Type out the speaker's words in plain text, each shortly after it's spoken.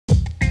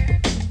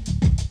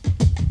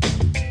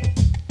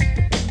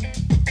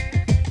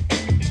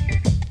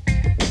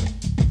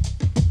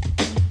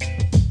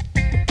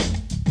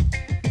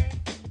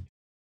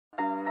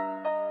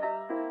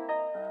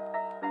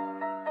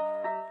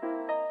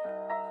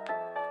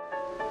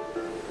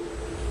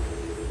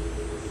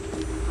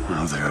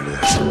Oh, there it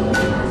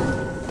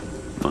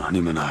is.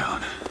 Monument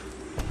Island.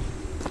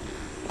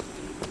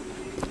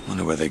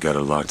 Wonder why they got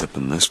her locked up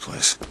in this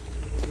place.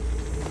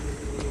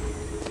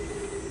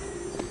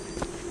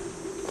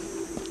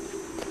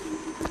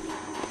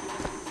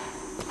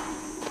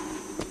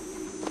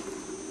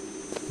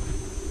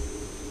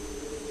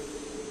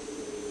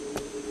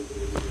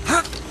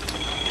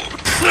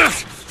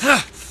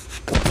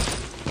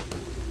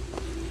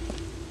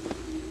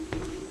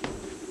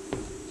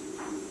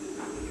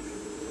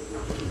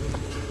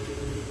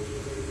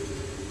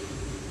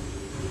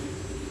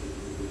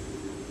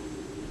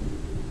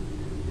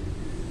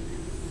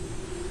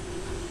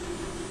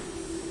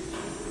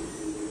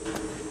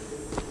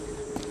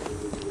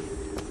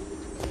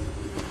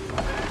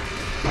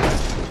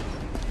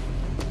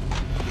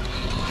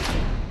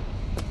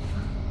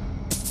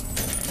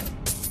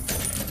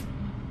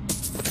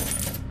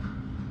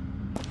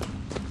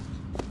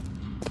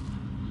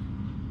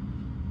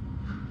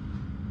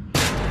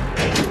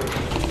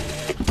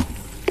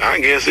 I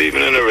guess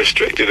even in a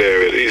restricted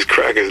area, these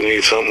crackers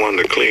need someone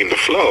to clean the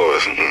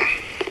floors.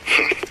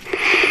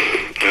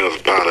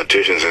 Those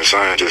politicians and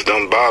scientists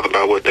don't bother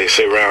about what they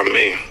say around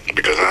me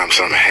because I'm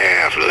some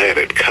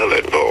half-leaded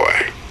colored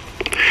boy.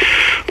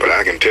 But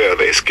I can tell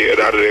they scared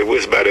out of their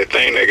wits by that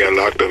thing they got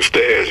locked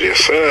upstairs. Yes,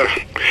 sir.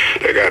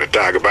 They got a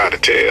tiger by the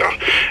tail,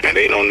 and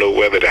they don't know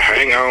whether to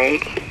hang on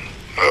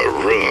or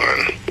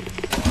run.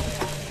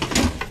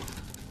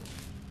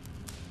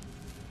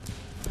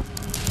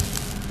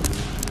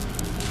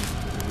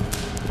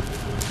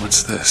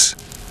 What's this?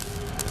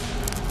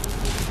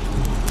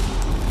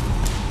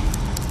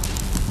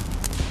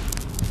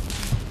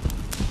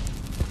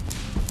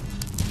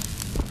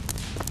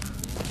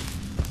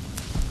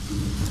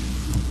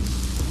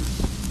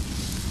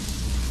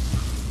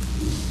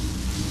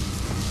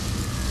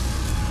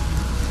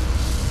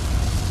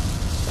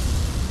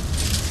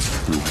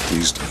 What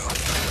these do?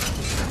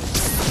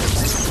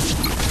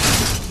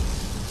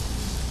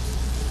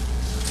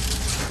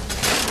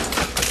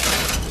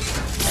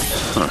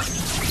 Huh.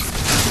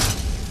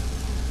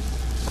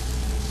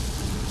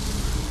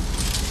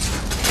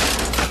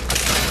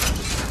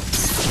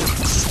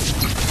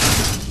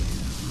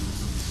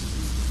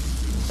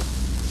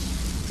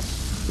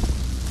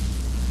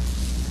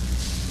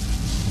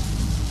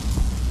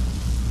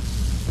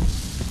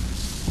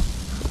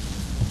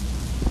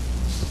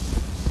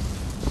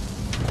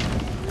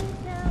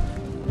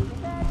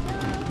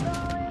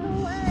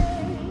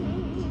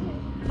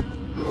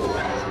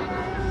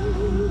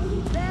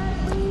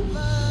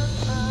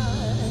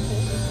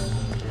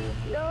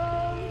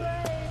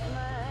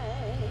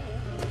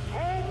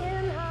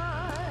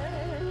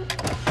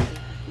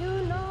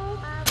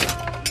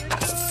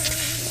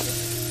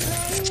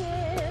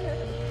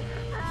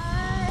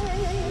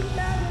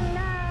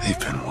 They've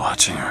been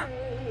watching her.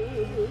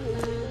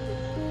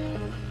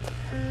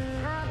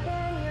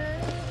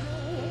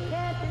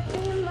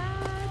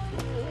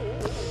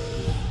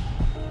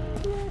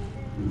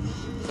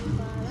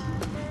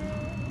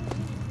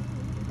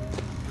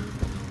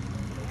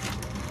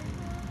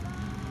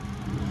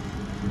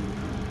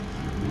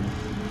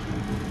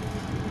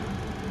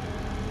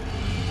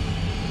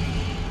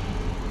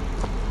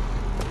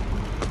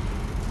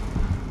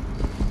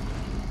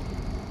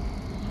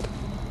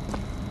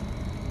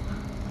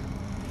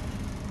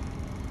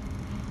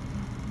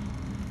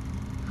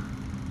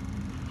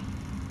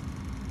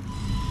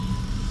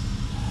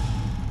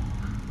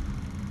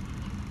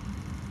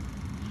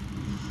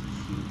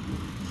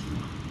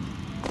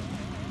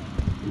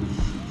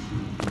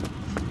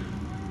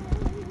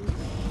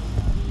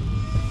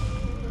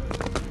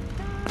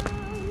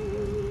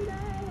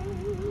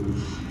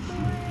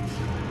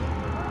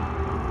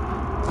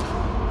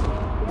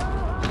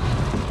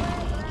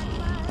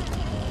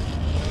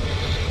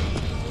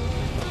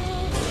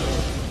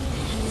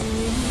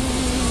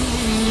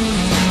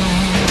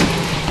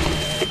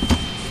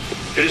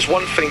 It is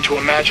one thing to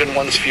imagine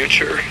one's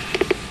future,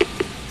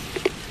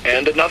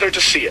 and another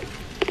to see it.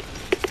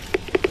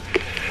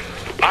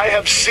 I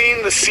have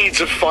seen the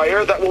seeds of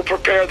fire that will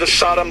prepare the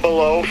Sodom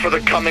below for the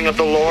coming of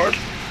the Lord.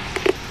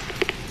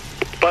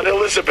 But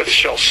Elizabeth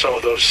shall sow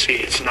those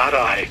seeds, not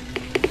I.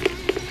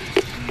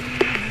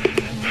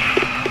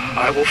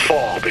 I will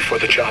fall before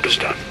the job is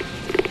done.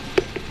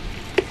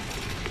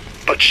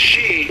 But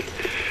she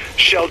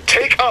shall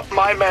take up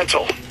my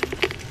mantle.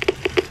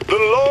 The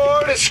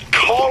Lord is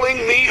calling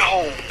me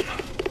home.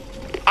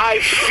 I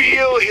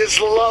feel his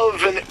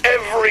love in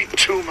every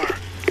tumor,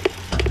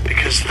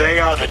 because they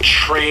are the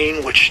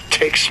train which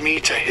takes me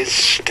to his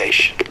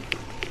station.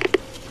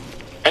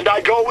 And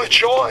I go with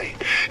joy,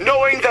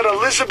 knowing that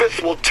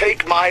Elizabeth will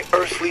take my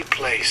earthly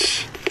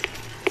place.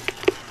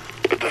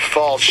 But the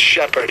false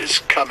shepherd is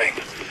coming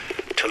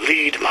to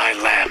lead my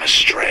lamb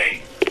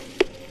astray.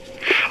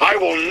 I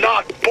will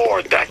not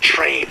board that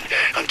train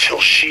until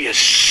she is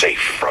safe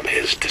from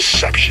his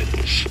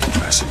deceptions.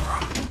 Dressing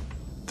room.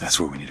 That's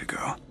where we need to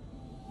go.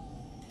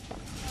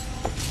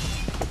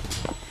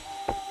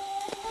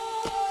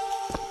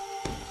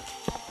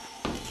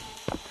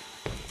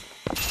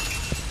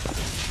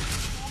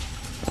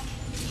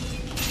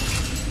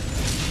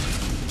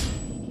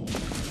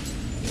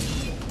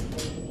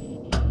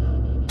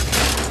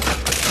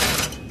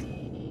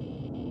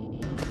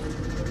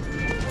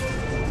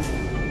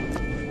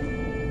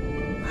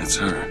 That's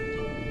her.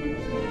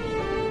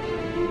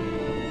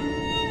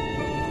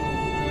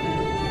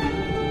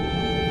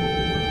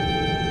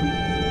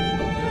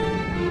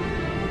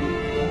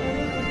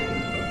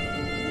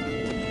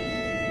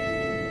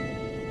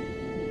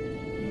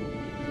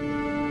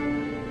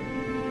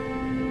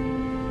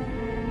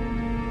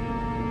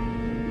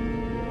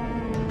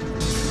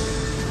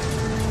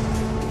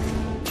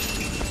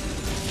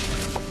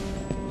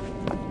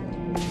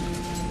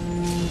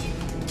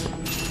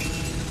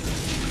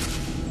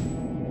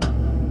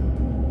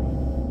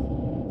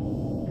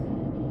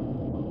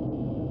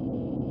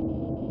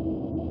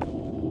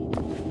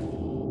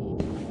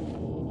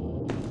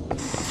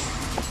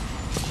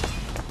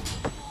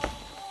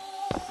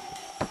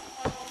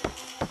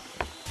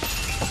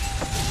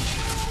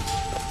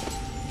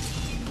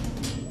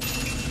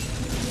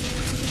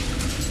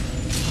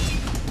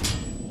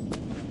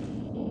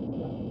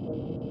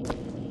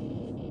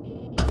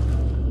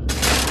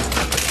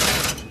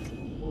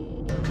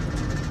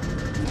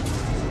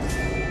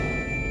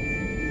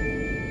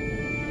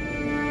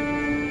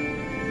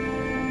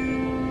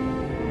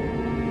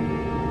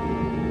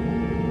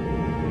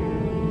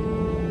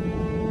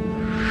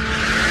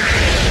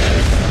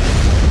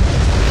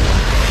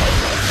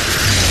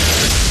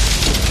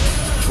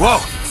 Whoa!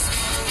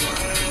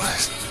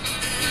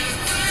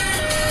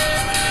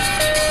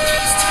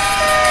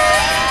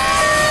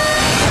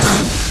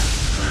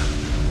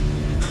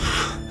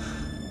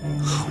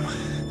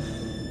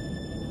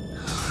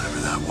 Whatever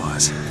that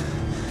was,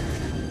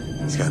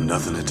 it's got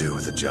nothing to do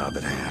with the job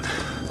at hand.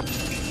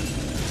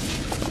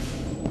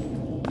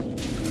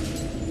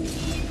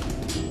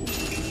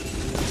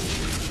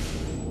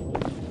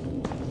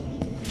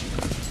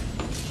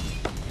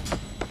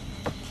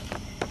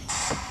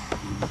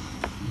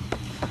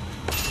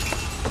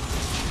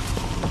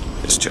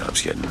 This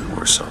job's getting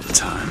worse all the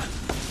time.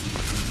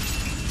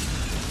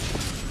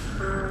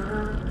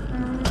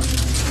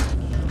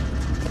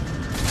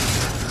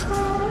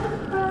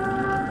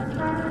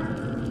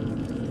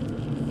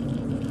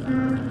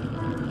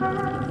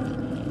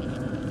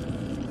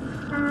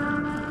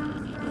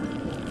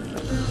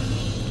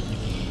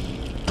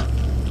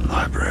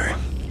 Library.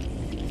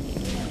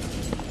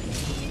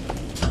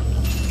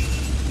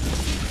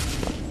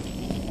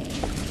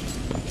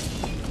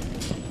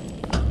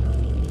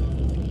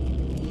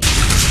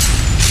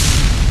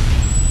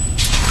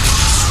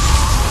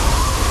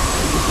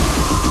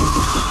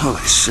 Holy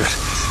shit.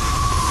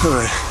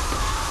 Alright,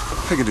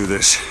 I can do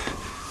this.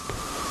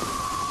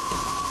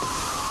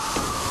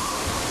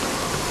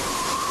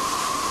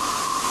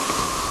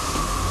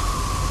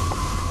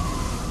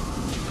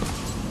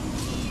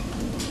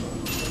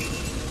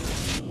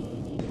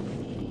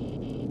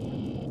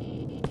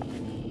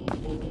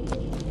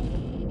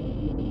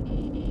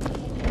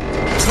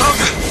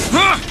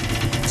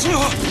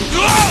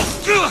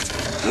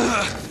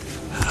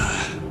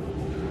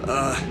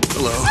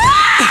 Hello.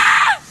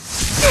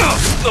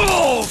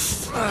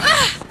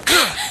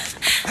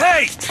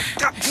 Hey!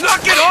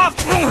 Knock it off!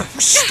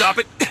 Stop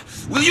it!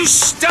 Will you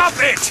stop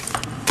it?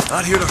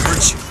 Not here to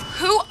hurt you.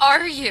 Who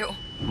are you?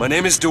 My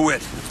name is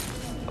DeWitt.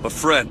 I'm a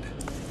friend.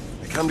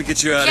 I come to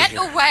get you out of here.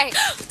 Get away!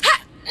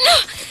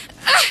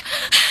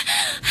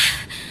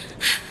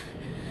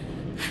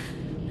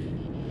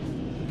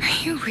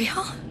 Are you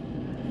real?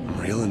 I'm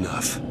real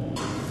enough.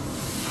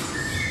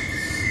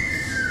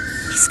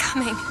 He's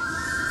coming.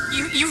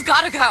 You've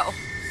gotta go.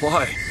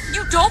 Why?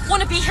 You don't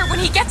want to be here when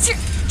he gets here.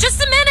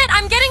 Just a minute,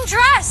 I'm getting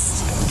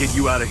dressed. Get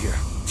you out of here.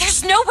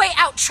 There's no way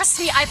out. Trust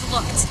me, I've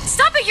looked.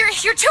 Stop it,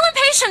 you're too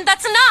impatient.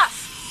 That's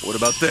enough. What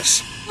about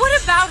this? What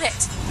about it?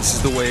 This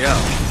is the way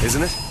out,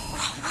 isn't it?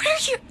 What are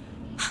you...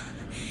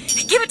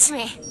 Give it to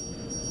me.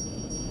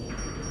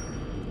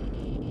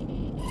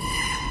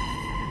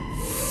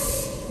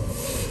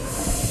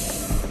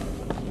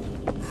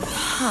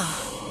 Huh.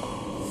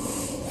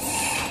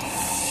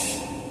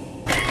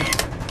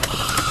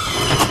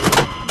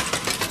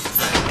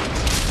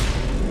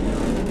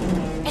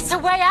 It's a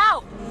way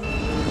out.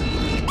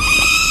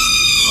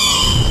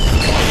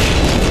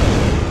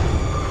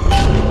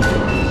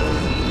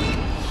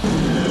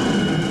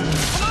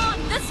 Come on,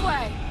 this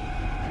way.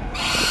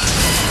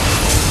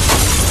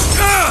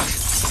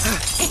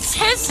 It's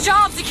his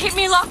job to keep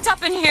me locked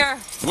up in here.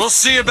 We'll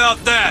see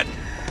about that.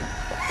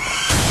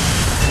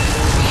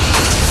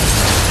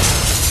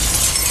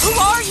 Who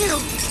are you?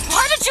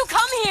 Why did you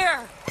come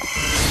here?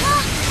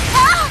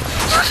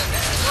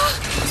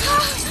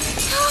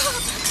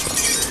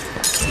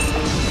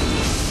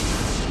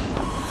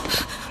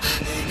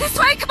 This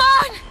way, come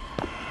on!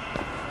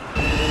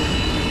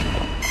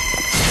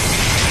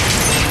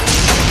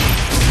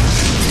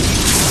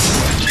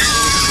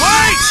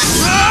 Wait!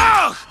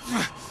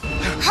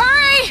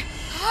 Hurry!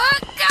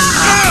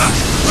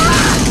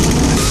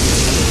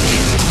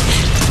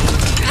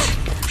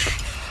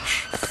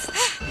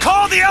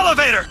 Call the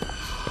elevator!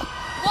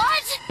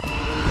 What?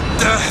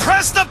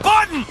 Press the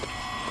button!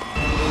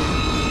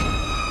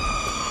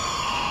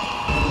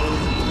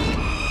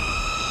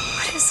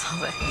 What is all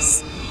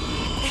this?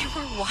 They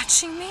were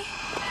watching me?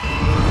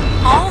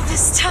 All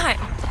this time?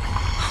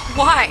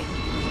 Why?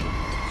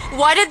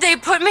 Why did they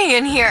put me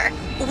in here?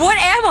 What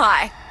am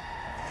I?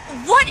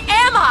 What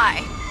am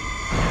I?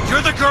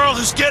 You're the girl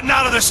who's getting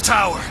out of this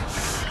tower.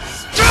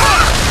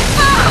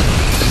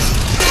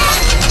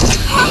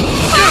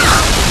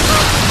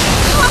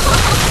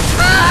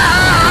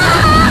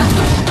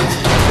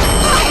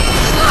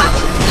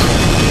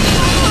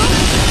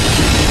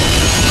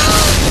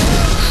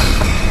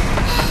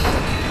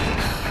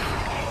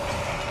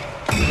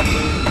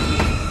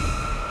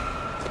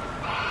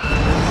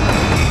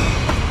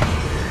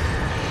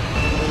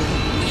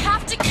 We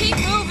have to keep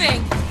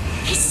moving.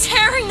 He's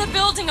tearing the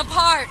building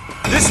apart.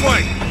 This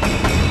way!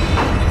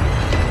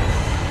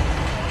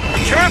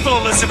 Be careful,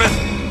 Elizabeth!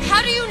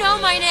 How do you know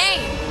my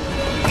name?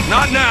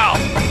 Not now!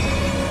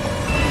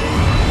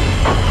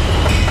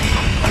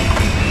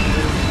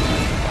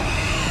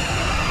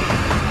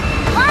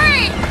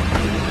 Hurry!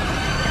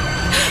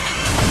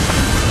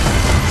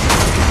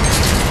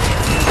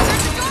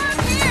 There's a door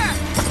up here!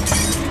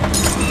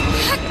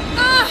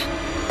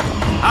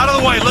 Out of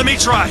the way, let me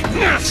try!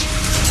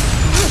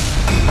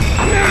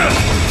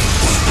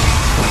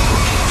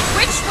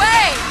 Which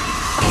way?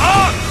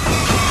 Up!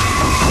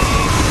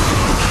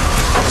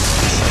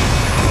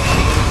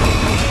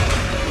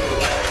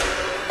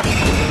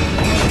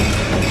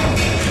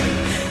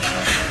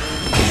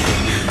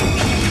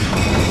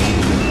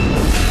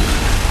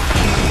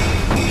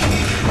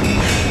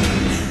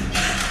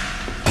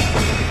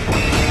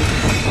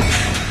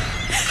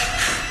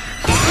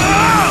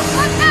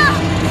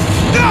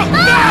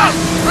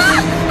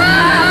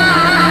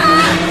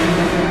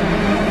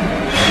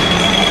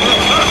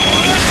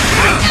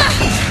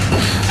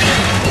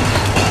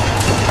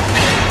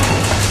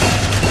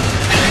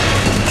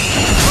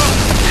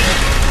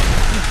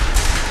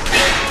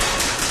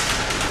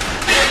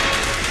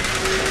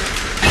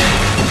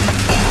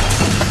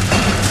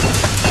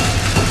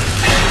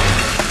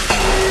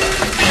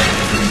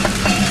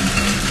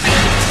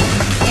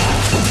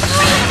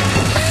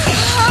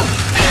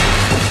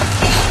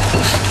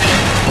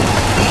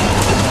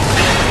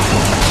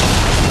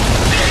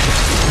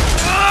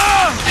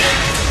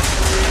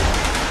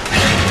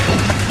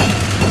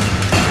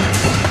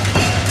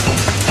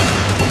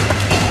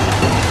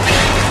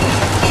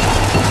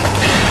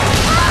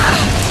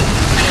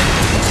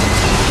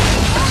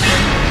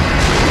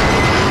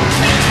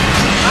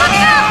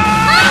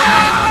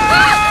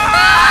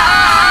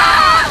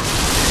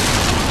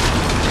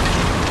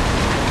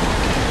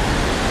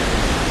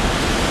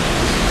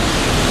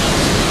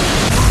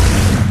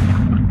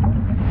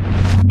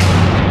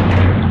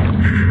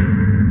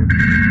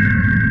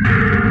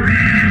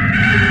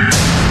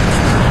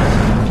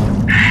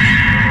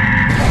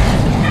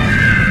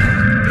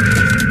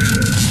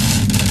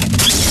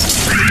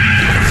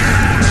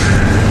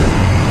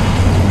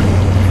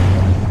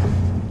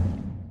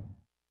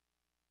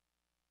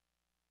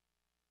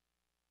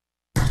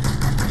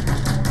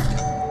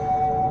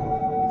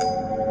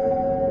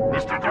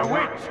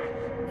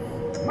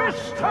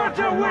 Mr.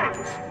 DeWitt!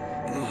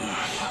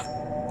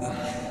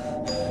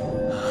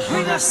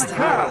 Bring us the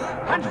girl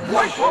and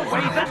wipe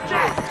away the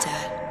dead!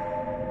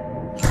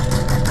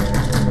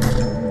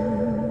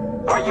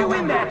 Are you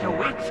in there,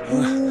 DeWitt?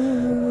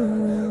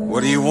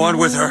 What do you want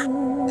with her?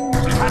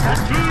 We had a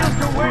deal,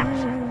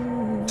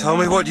 DeWitt! Tell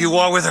me what you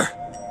want with her.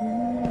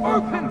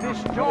 Open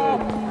this door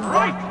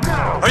right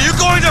now! Are you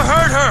going to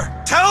hurt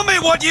her? Tell me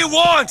what you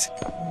want!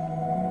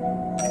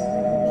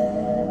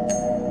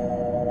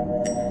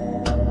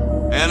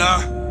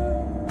 Anna?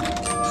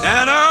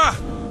 Anna?